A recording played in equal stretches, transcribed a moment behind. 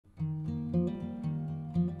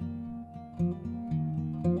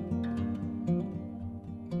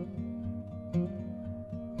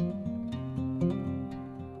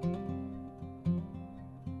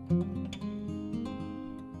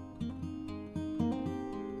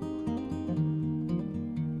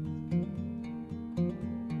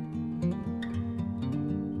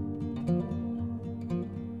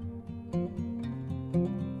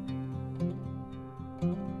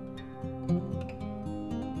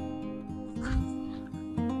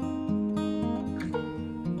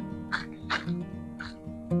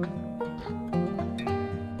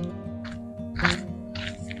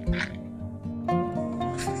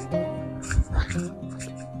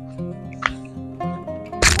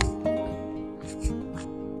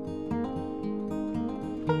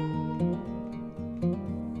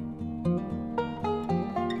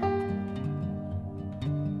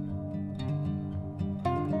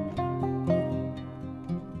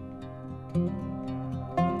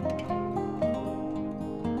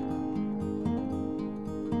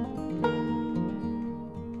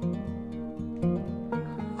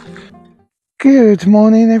Good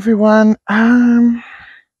morning, everyone.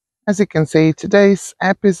 As you can see, today's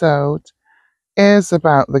episode is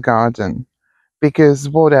about the garden because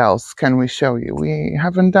what else can we show you? We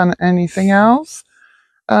haven't done anything else.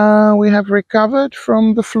 We have recovered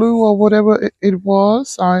from the flu or whatever it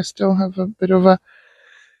was. I still have a bit of a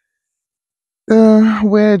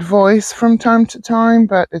weird voice from time to time,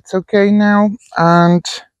 but it's okay now. And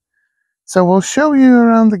so we'll show you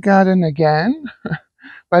around the garden again,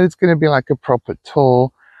 but it's going to be like a proper tour.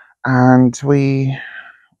 And we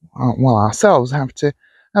ourselves have to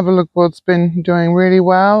have a look what's been doing really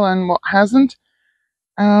well and what hasn't.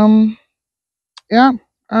 Um, yeah,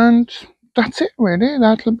 and that's it really.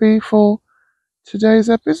 That'll be for today's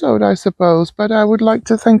episode, I suppose. But I would like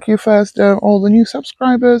to thank you first, all the new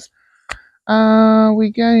subscribers we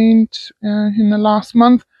gained in the last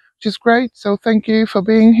month, which is great. So thank you for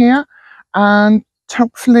being here, and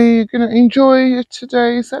hopefully you're going to enjoy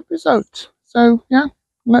today's episode. So yeah,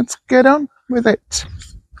 let's get on with it.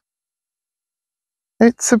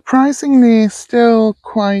 It's surprisingly still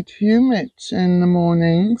quite humid in the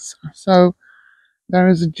mornings, so there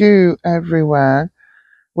is dew everywhere,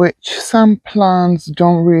 which some plants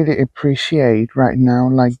don't really appreciate right now,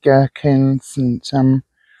 like gherkins and some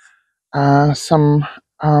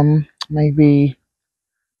maybe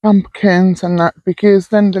pumpkins and that, because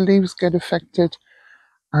then the leaves get affected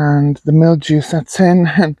and the mildew sets in,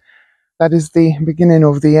 and that is the beginning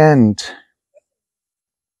of the end.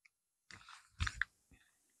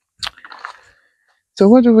 So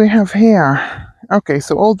what do we have here? Okay,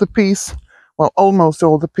 so all the peas, well, almost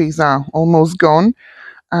all the peas are almost gone.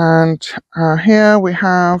 And here we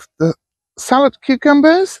have the salad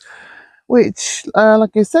cucumbers, which,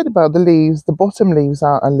 like I said about the leaves, the bottom leaves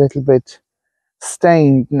are a little bit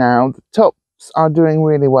stained now. The tops are doing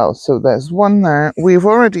really well. So there's one there. We've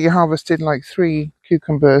already harvested like 3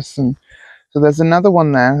 cucumbers, and so there's another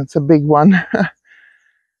one there. It's a big one.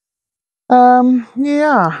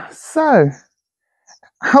 Yeah, so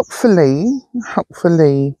hopefully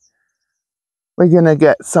we're gonna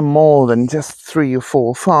get some more than just 3 or 4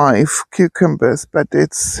 or 5 cucumbers, but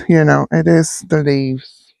it's, it is the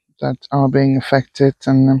leaves that are being affected,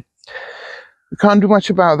 and we can't do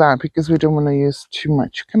much about that because we don't want to use too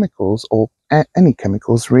much chemicals, or any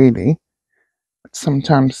chemicals really, but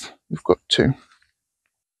sometimes we've got to.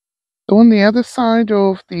 So on the other side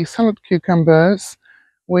of the salad cucumbers,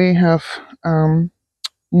 we have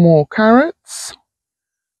more carrots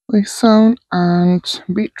we've sown, and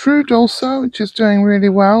beetroot also, which is doing really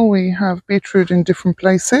well. We have beetroot in different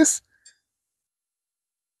places.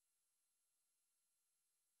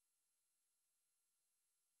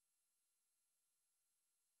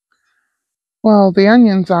 Well, the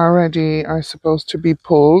onions are ready, I suppose, to be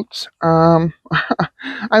pulled.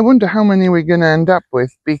 I wonder how many we're going to end up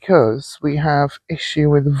with, because we have issue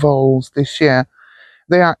with voles this year.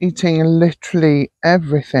 They are eating literally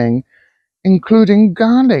everything, including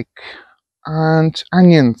garlic and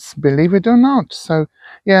onions, believe it or not. So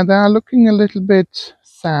yeah, they are looking a little bit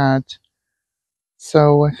sad.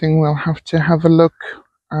 So I think we'll have to have a look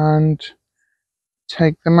and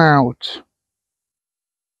take them out.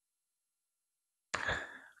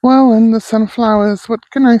 Well, and the sunflowers, what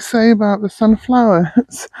can I say about the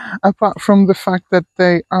sunflowers? Apart from the fact that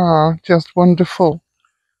they are just wonderful.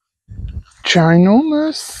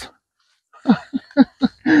 Ginormous.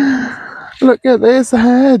 Look at this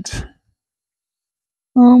head.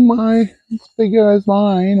 Oh my, it's bigger as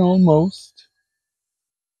mine almost.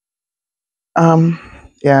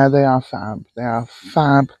 Yeah, they are fab. They are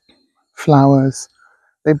fab flowers.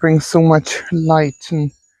 They bring so much light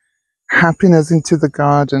and happiness into the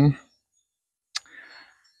garden.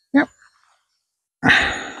 Yep.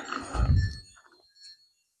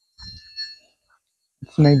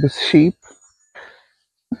 It's neighbor's sheep.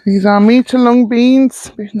 These are meter-long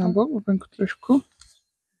beans. They're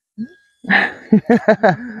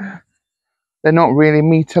not really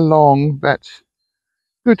meter long, but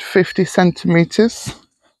good 50 centimeters.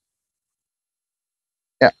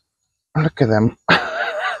 Yeah, look at them.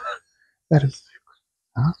 That is.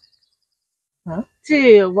 Huh? Huh?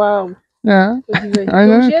 Gee, wow. Yeah, I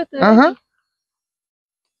know. Uh-huh.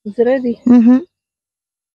 It's ready. Mm-hmm.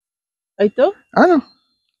 I thought? I know.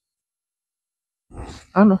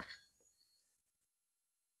 I know.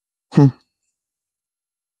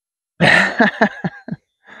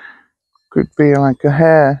 Could be like a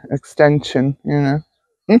hair extension,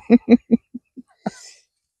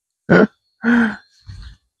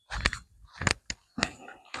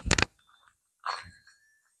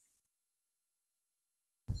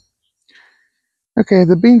 Okay,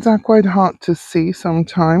 the beans are quite hard to see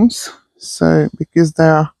sometimes, so because they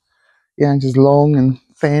are, yeah, just long and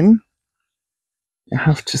thin. You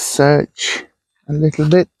have to search a little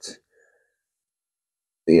bit.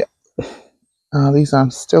 Yeah. These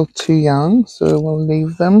are still too young, so we'll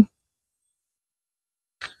leave them.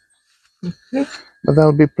 But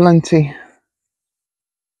there'll be plenty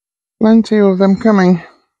of them coming.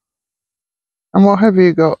 And what have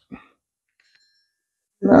you got?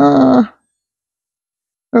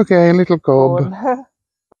 Okay, little cob.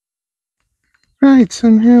 Right,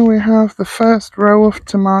 and here we have the first row of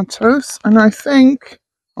tomatoes, and I think,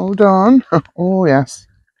 hold on, oh yes.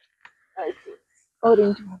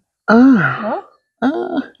 Orange.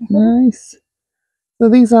 Nice. So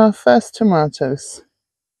these are first tomatoes.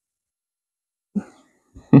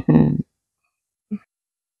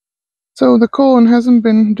 So the corn hasn't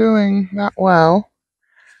been doing that well.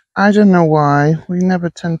 I don't know why. We never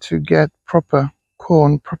tend to get proper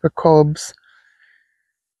corn, proper cobs.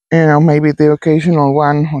 You know, maybe the occasional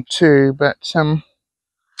one or two, but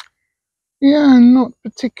yeah, not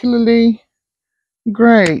particularly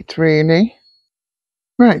great, really.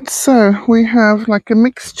 Right, so we have like a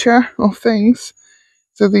mixture of things.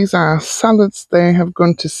 So these are salads. They have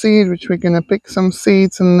gone to seed, which we're going to pick some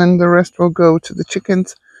seeds, and then the rest will go to the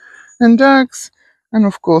chickens and ducks. And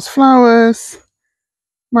of course, flowers,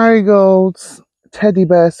 marigolds, teddy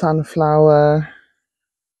bear sunflower,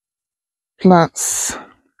 plus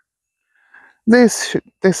this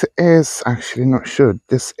is actually not should.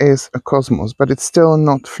 This is a cosmos, but it's still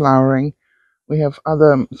not flowering. We have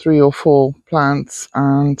other 3 or 4 plants,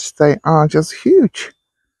 and they are just huge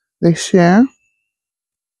this year.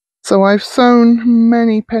 So I've sown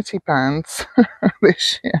many petty pans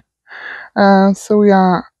this year. So we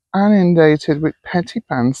are inundated with petty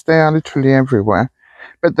pans. They are literally everywhere,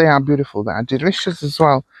 but they are beautiful. They are delicious as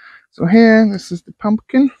well. So here, this is the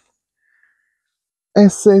pumpkin.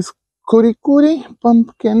 It says kuri kuri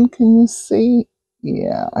pumpkin. Can you see?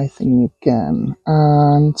 Yeah, I think you can.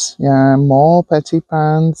 And yeah, more petty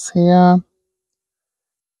pans here.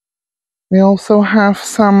 We also have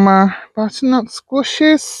some butternut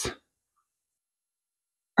squashes.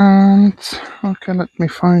 And okay, let me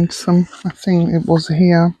find some. I think it was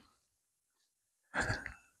here.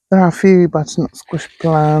 There are a few butternut squash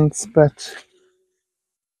plants, but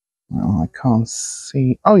well, I can't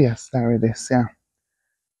see. Oh yes, there it is. Yeah.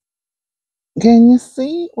 Can you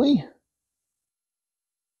see?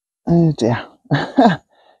 Oh dear.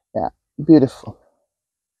 Yeah, beautiful.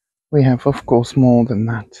 We have, of course, more than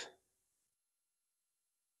that.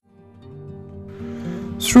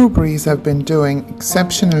 Strawberries have been doing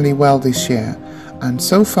exceptionally well this year, and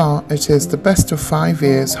so far it is the best of 5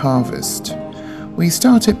 years' harvest. We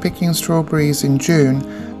started picking strawberries in June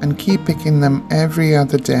and keep picking them every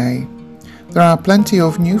other day. There are plenty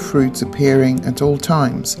of new fruits appearing at all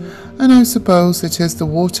times, and I suppose it is the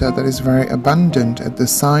water that is very abundant at the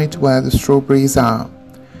site where the strawberries are.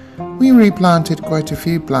 We replanted quite a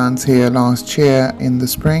few plants here last year in the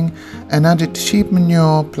spring and added sheep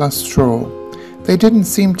manure plus straw. They didn't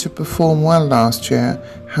seem to perform well last year,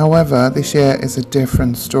 however this year is a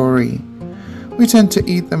different story. We tend to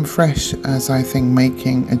eat them fresh, as I think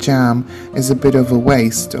making a jam is a bit of a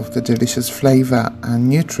waste of the delicious flavour and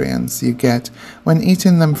nutrients you get when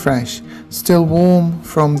eating them fresh, still warm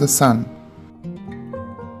from the sun.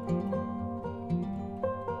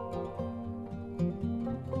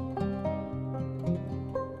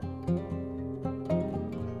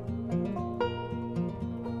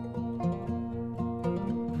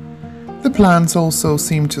 The plants also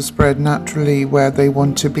seem to spread naturally where they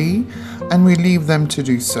want to be, and we leave them to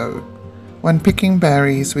do so. When picking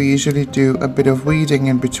berries, we usually do a bit of weeding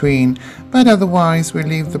in between, but otherwise we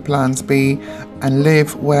leave the plants be and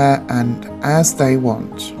live where and as they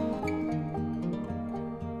want.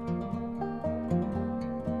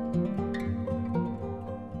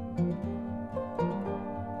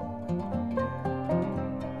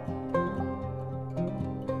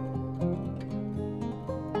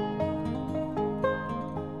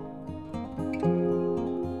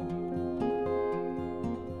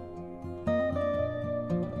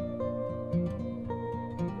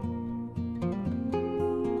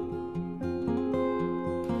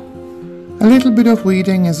 A little bit of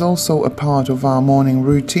weeding is also a part of our morning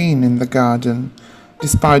routine in the garden.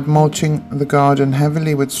 Despite mulching the garden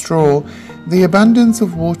heavily with straw, the abundance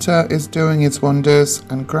of water is doing its wonders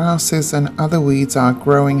and grasses and other weeds are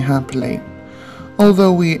growing happily.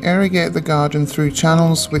 Although we irrigate the garden through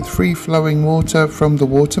channels with free-flowing water from the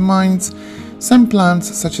water mines, some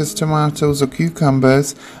plants such as tomatoes or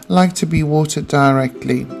cucumbers like to be watered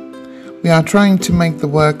directly. We are trying to make the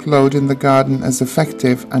workload in the garden as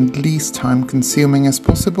effective and least time-consuming as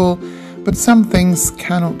possible but some things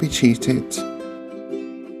cannot be cheated.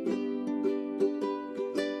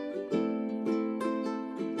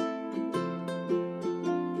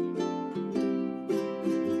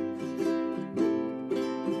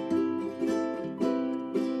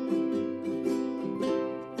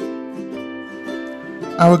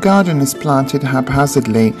 Our garden is planted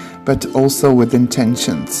haphazardly, but also with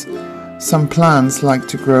intentions. Some plants like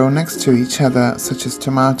to grow next to each other, such as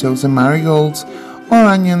tomatoes and marigolds, or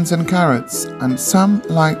onions and carrots, and some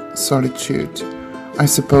like solitude, I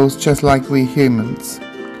suppose just like we humans.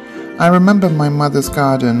 I remember my mother's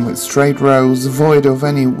garden with straight rows void of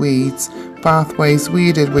any weeds, pathways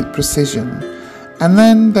weeded with precision. And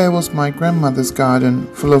then there was my grandmother's garden,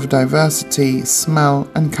 full of diversity, smell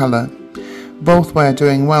and colour. Both were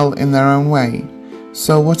doing well in their own way.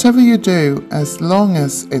 So whatever you do, as long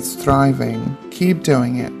as it's thriving, keep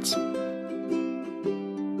doing it.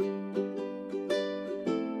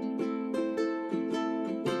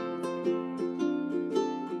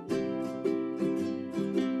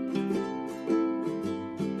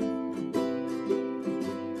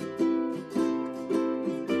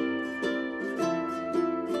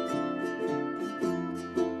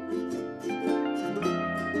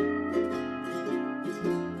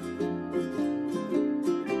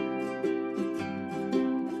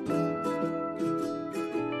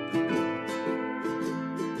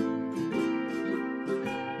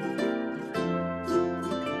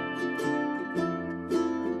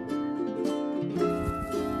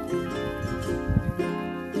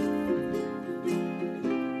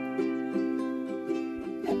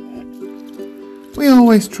 We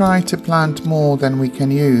always try to plant more than we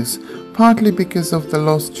can use, partly because of the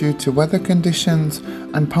loss due to weather conditions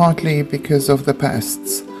and partly because of the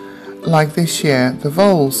pests. Like this year, the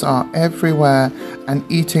voles are everywhere and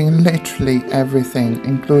eating literally everything,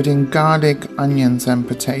 including garlic, onions and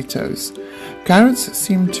potatoes. Carrots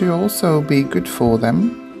seem to also be good for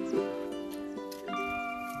them.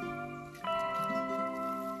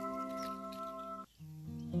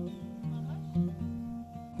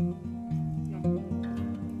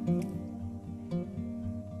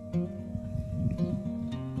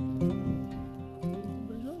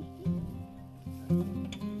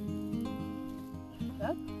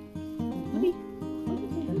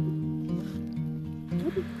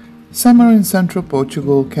 Summer in central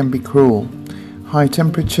Portugal can be cruel. High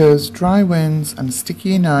temperatures, dry winds and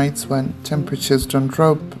sticky nights when temperatures don't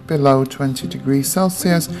drop below 20 degrees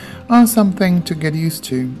Celsius are something to get used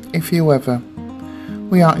to, if you ever.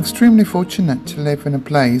 We are extremely fortunate to live in a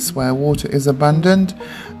place where water is abundant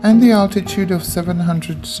and the altitude of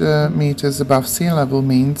 700 meters above sea level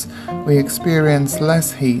means we experience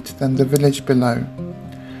less heat than the village below.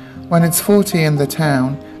 When it's 40 in the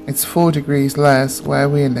town, it's 4 degrees less where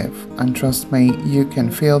we live, and trust me, you can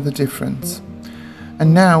feel the difference.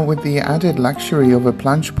 And now, with the added luxury of a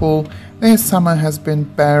plunge pool, their summer has been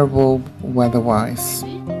bearable weather-wise.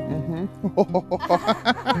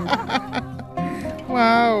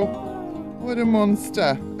 Wow, what a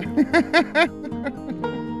monster.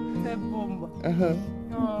 Uh-huh.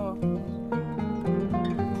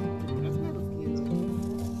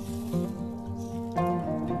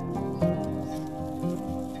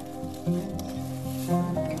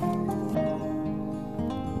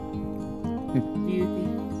 Beauty.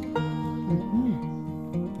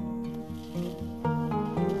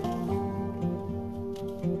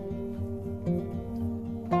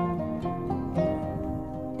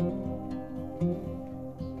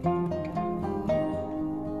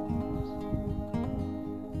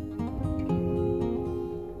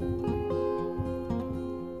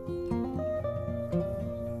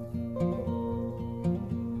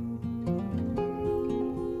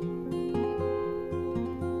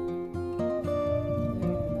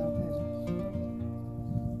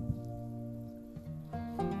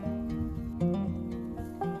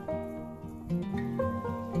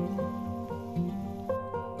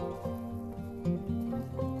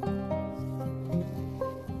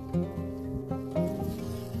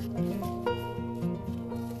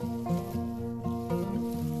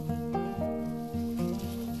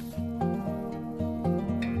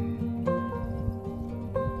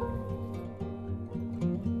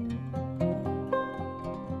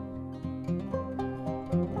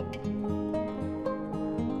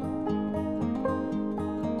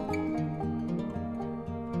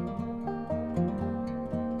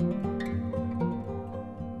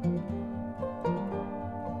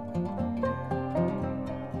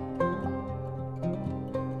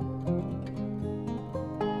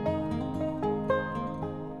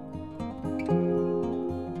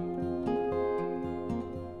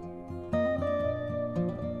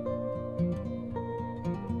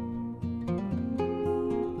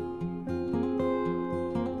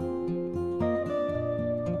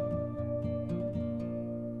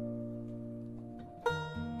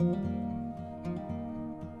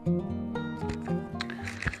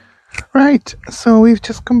 Right, so we've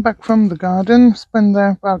just come back from the garden, spent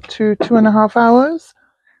there about 2.5 hours.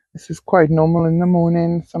 This is quite normal in the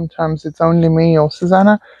morning. Sometimes it's only me or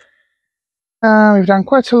Susanna. We've done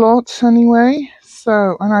quite a lot anyway.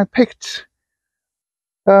 So, and I picked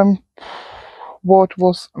what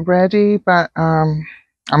was ready, but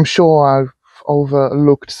I'm sure I've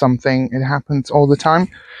overlooked something. It happens all the time.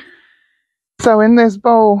 So in this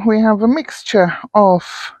bowl we have a mixture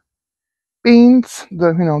of beans,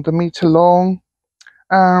 the meter long,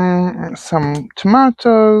 some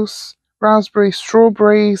tomatoes, raspberries,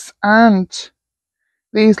 strawberries, and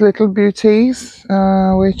these little beauties,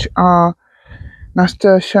 which are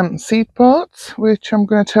nasturtium seed pods, which I'm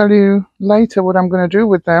going to tell you later what I'm going to do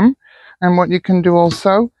with them and what you can do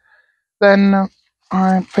also. Then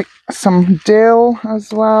I picked some dill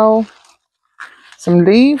as well, some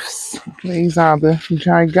leaves. These are the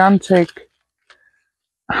gigantic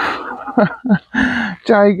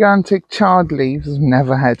chard leaves. I've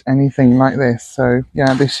never had anything like this, so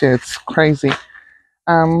yeah, this year it's crazy.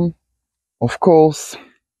 Of course,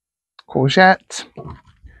 courgette,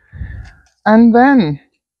 and then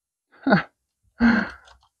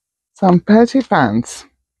some petit pans.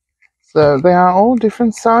 So they are all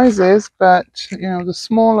different sizes, but the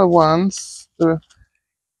smaller ones, the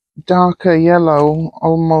darker yellow,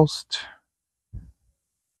 almost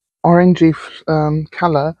orangey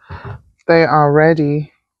color, they are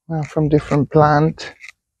ready from different plant.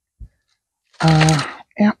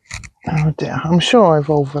 Yeah, oh dear, I'm sure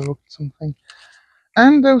I've overlooked something.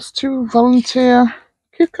 And those two volunteer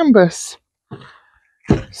cucumbers.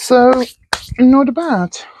 So not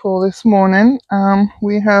bad for this morning.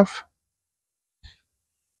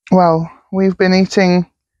 We've been eating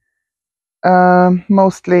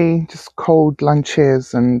mostly just cold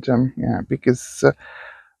lunches, and because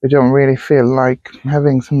we don't really feel like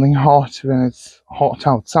having something hot when it's hot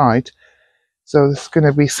outside. So there's going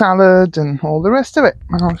to be salad and all the rest of it.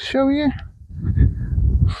 And I'll show you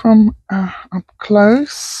from up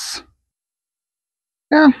close.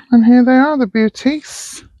 Yeah, and here they are, the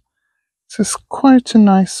beauties. This is quite a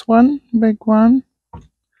nice one, big one.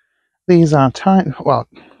 These are tiny, well,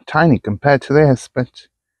 tiny compared to this, but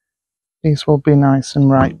these will be nice and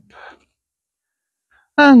ripe.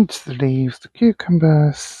 And the leaves, the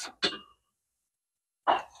cucumbers.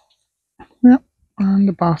 Yep, and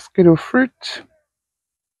a basket of fruit.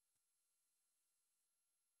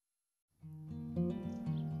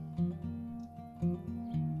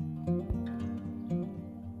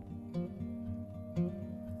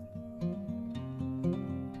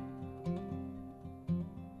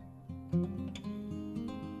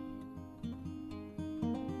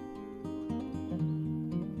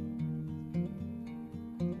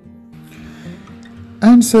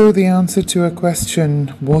 And so the answer to a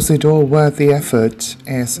question, was it all worth the effort,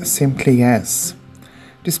 is simply yes.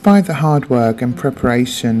 Despite the hard work and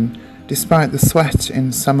preparation, despite the sweat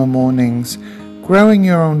in summer mornings, growing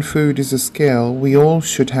your own food is a skill we all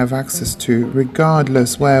should have access to,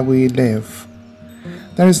 regardless where we live.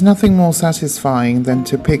 There is nothing more satisfying than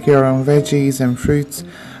to pick your own veggies and fruits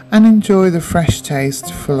and enjoy the fresh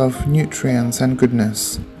taste full of nutrients and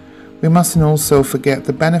goodness. We mustn't also forget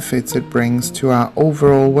the benefits it brings to our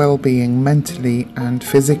overall well-being mentally and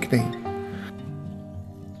physically.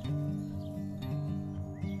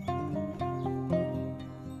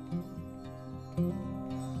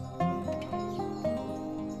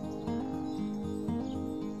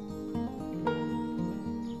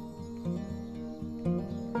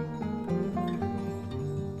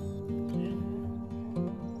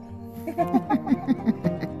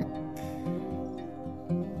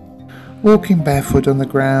 Walking barefoot on the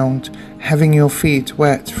ground, having your feet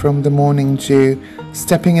wet from the morning dew,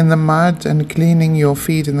 stepping in the mud and cleaning your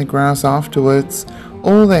feet in the grass afterwards,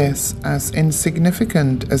 all this, as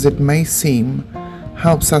insignificant as it may seem,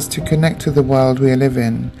 helps us to connect to the world we live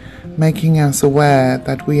in, making us aware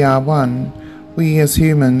that we are one. We as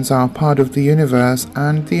humans are part of the universe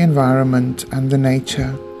and the environment and the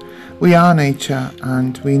nature. We are nature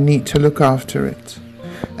and we need to look after it.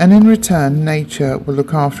 And in return, nature will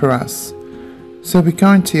look after us. So be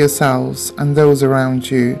kind to yourselves and those around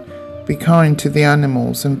you. Be kind to the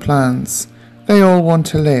animals and plants. They all want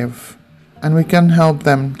to live, and we can help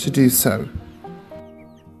them to do so.